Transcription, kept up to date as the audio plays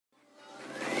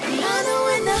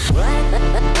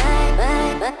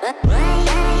Hello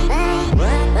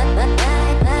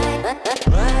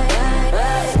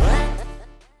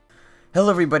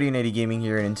everybody, Natty Gaming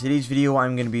here, and in today's video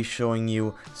I'm going to be showing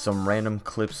you some random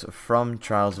clips from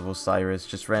Trials of Osiris,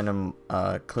 just random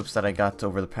clips that I got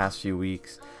over the past few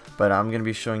weeks, but I'm going to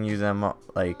be showing you them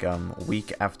like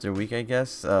week after week, I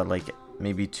guess, like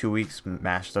maybe 2 weeks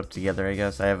mashed up together, I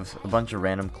guess. I have a bunch of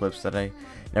random clips that I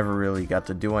never really got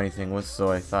to do anything with,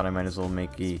 so I thought I might as well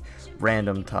make a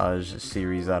RANDOMTAGE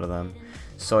series out of them.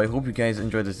 So I hope you guys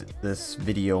enjoyed this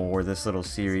video or this little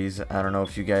series. I don't know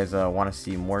if you guys want to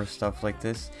see more stuff like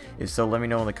this. If so, let me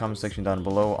know in the comment section down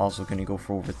below. Also, can you go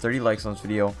for over 30 likes on this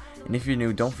video? And if you're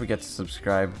new, don't forget to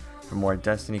subscribe for more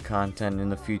Destiny content. In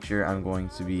the future, I'm going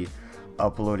to be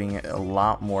uploading a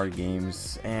lot more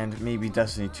games, and maybe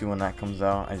Destiny 2 when that comes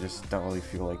out. I just don't really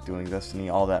feel like doing Destiny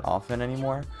all that often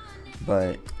anymore.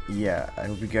 But yeah, I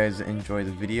hope you guys enjoy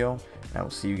the video, and I will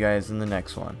see you guys in the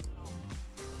next one.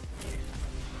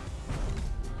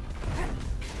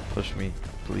 Push me,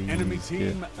 please. Enemy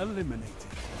team eliminated.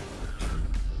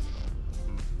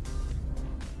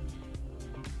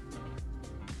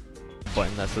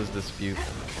 Button that says dispute.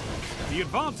 The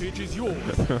advantage is yours.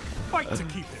 Fight to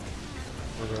keep it.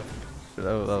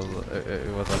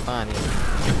 It was a funny.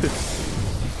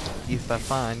 It's a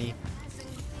funny.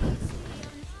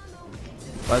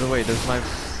 By the way, does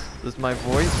my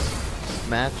voice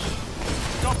match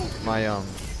my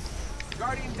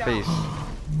face?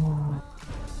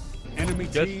 Enemy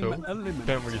team eliminated.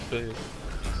 Can't really say it.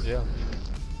 Yeah.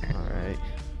 Alright.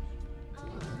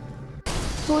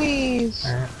 Please.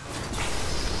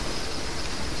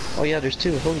 Oh yeah, there's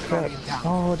two. Holy crap.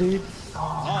 Oh, dude.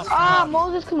 Ah,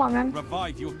 Moses, come on, man.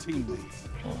 Revive your teammates.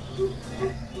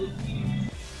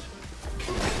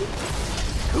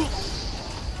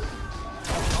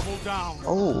 Double down.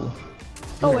 Oh.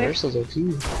 No way. Universal's OP.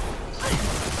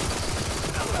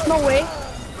 No way.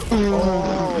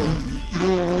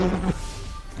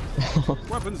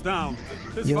 Weapons down.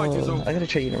 This Yo, fight is over. I gotta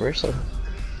try Universal.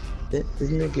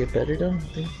 Didn't it get better though?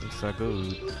 It's not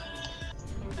good.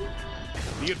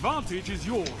 The advantage is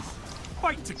yours.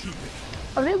 Fight to keep it.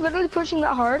 Are they literally pushing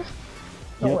that hard?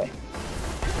 No Yep. way.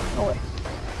 No way.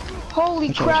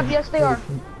 Holy crap, yes they are.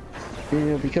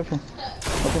 Yeah, be careful.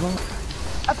 Help him out.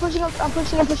 I'm pushing up, I'm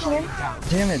pushing in.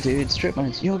 Damn it, dude. Strip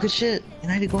mines. Yo, good shit.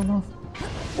 United going off.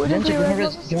 We're Give doing him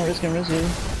risk, dude. Careful,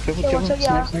 Yeah, careful. watch out,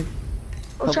 yeah. Snipe.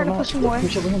 We're Help trying him to out. push him more.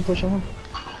 Push him.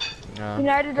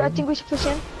 United, I think we should push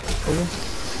in. Over.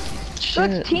 Shit.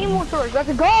 Let's teamwork first, let's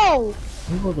go!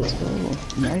 Oh, let's go.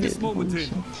 United. This moment Holy in.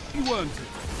 shit. You earned it.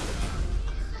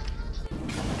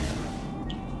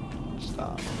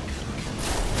 Stop.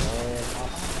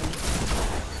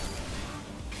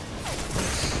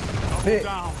 Double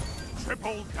down.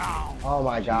 Triple down. Oh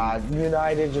my god,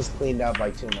 United just cleaned up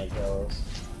like 2 of my kills.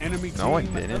 Enemy No, I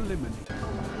team didn't. eliminated.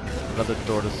 Another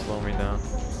door to slow me down.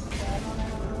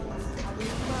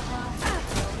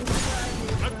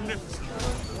 Magnificent.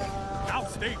 Now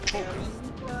stay focused.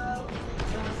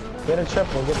 Get a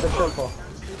triple, get the triple.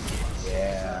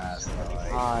 Yeah,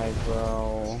 hi,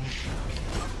 bro.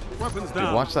 Weapons Dude,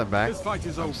 down. watch that back. This fight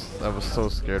is over. I was so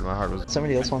scared. My heart was.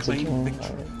 Somebody else wants to Claim join.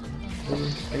 victory.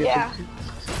 Yeah.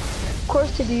 Of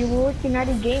course to do, we're with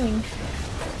United Gaming.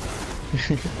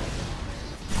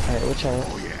 Alright, watch out.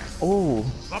 Oh yes. Oh.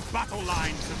 The battle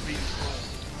lines have been crossed.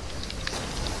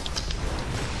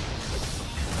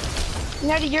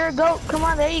 United, you're a goat. Come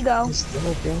on, there you go. Let's go,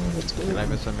 bro. Let's go. And I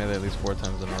missed my melee at least 4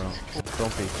 times in a row.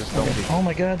 Don't peek. Just don't peek. Oh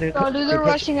my god, they're Oh, dude, they're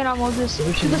rushing it on Moses.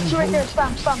 There's two right there.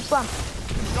 Slam.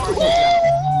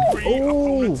 Three Oh.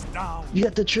 opponents down. You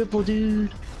got the triple,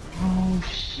 dude. Oh,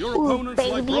 shit. Your Ooh, opponents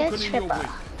lie baby, a broken in your triple. wake.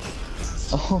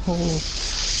 Oh.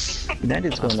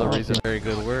 United's going Not off. a very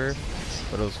good word,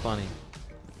 but it was funny.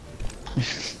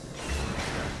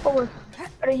 Forward. I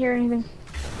didn't hear anything.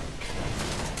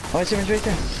 Oh, I see him right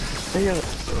there. There you go.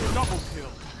 Double kill.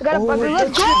 I got a bugger. wait,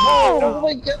 Let's Oh go!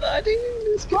 my god, dude.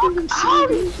 This Fuck gonna be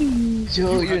out insane.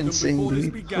 Yo, You you're had them insane, before this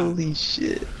dude. began. Holy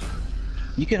shit.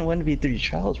 You can win V3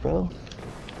 trials, bro.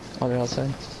 Oh, they're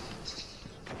outside.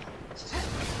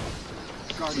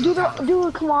 Dude,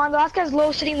 come on. The last guy's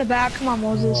low sitting in the back. Come on,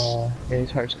 Moses. Yeah,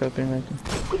 he's hard scoping right there.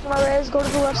 Quick, my res. Go to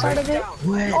the left side of it.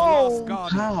 What? Oh,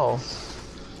 God. How?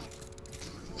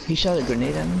 He shot a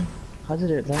grenade at me? How did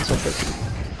it land so quickly?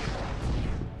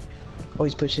 Oh,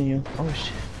 he's pushing you. Oh,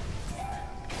 shit.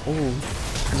 Oh,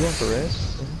 he's going for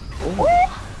res? Oh.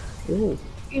 Oh.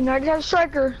 United has a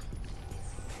striker.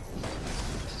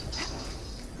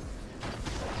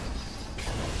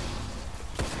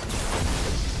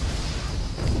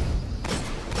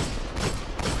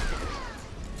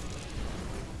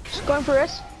 Just going for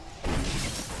us.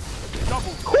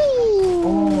 Double.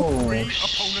 Oh, Three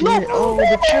shit. opponent Oh,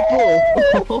 the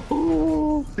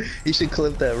triple. You should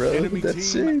clip that, bro. enemy That's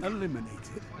team sick. eliminated.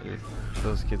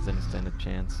 Those kids didn't stand a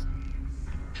chance.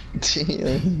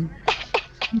 Damn.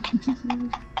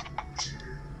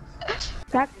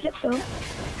 Back it though.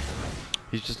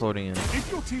 He's just loading in.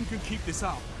 If your team can keep this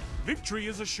up, victory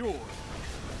is assured.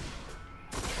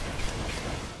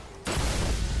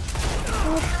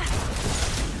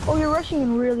 Oh, you're rushing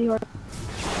in really hard.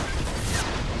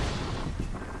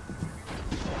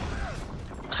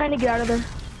 Trying to get out of there.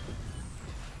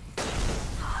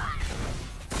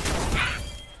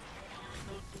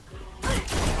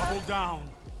 Double down.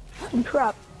 I'm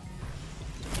trapped.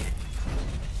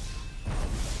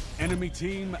 Enemy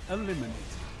team eliminated.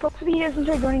 Hopefully he doesn't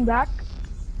start running back.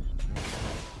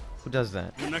 Who does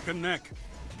that? You're neck and neck.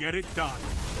 Get it done.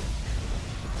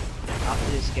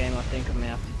 After this game, I think I may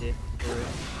have to do it.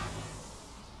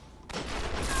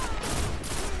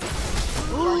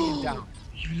 Guardian down.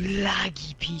 You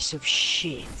laggy piece of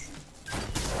shit. I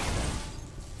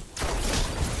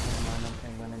don't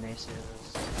think I'm gonna nace this.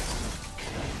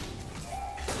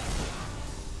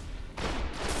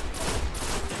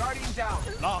 Guardian down.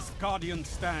 Last Guardian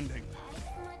standing.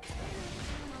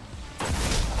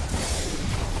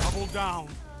 Double down.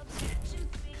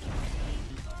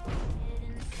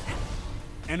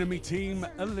 Enemy team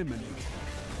eliminated.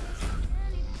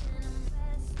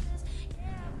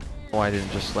 Why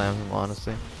didn't just slam him,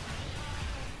 honestly?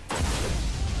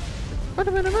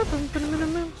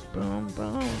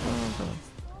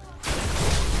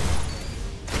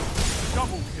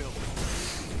 Double kill.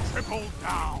 Triple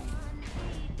down.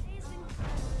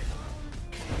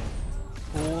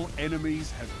 All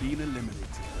enemies have been eliminated.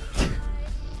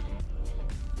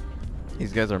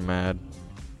 These guys are mad.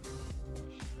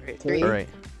 Three, Alright.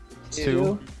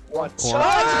 2, 1. 1.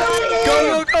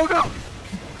 Go, go, go, go!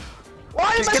 Why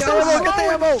am I Get so the ammo, slow get the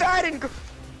ammo! inside and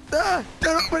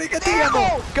Everybody get the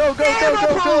ammo! Go, go, go, go,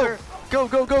 go! Go,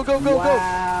 go, go, go, go, go!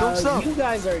 Don't stop! You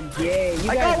guys are gay. You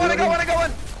I guys got one, I got one, I got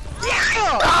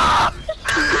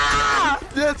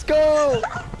one! Let's go!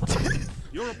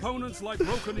 Your opponents lie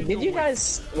broken in Did your you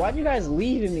guys, why'd you guys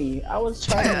leave me? I was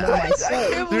trying to know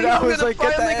myself. Dude, I was like,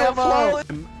 get the ammo!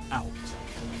 I'm out.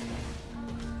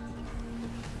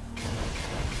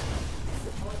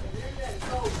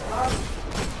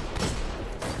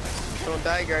 Don't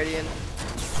die, Guardian.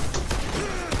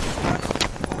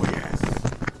 Oh yes.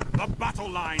 The battle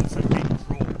lines have been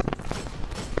drawn.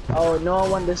 Oh, no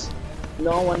one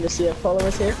wanted to see a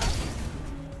followers here?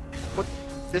 What?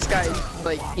 This guy,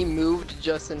 like, he moved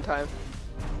just in time.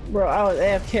 Bro, I was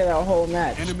AFK that whole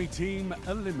match. Enemy team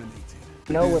eliminated.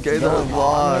 No, what's guys are going on.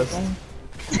 lost.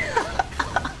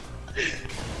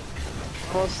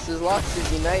 Almost as lost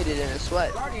as United in a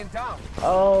sweat.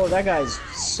 Oh, that guy's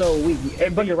so weak. Hey,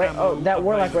 Booger, right? Oh, that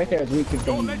warlock right there is weak.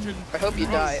 Your legend. I hope you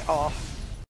die. Oh.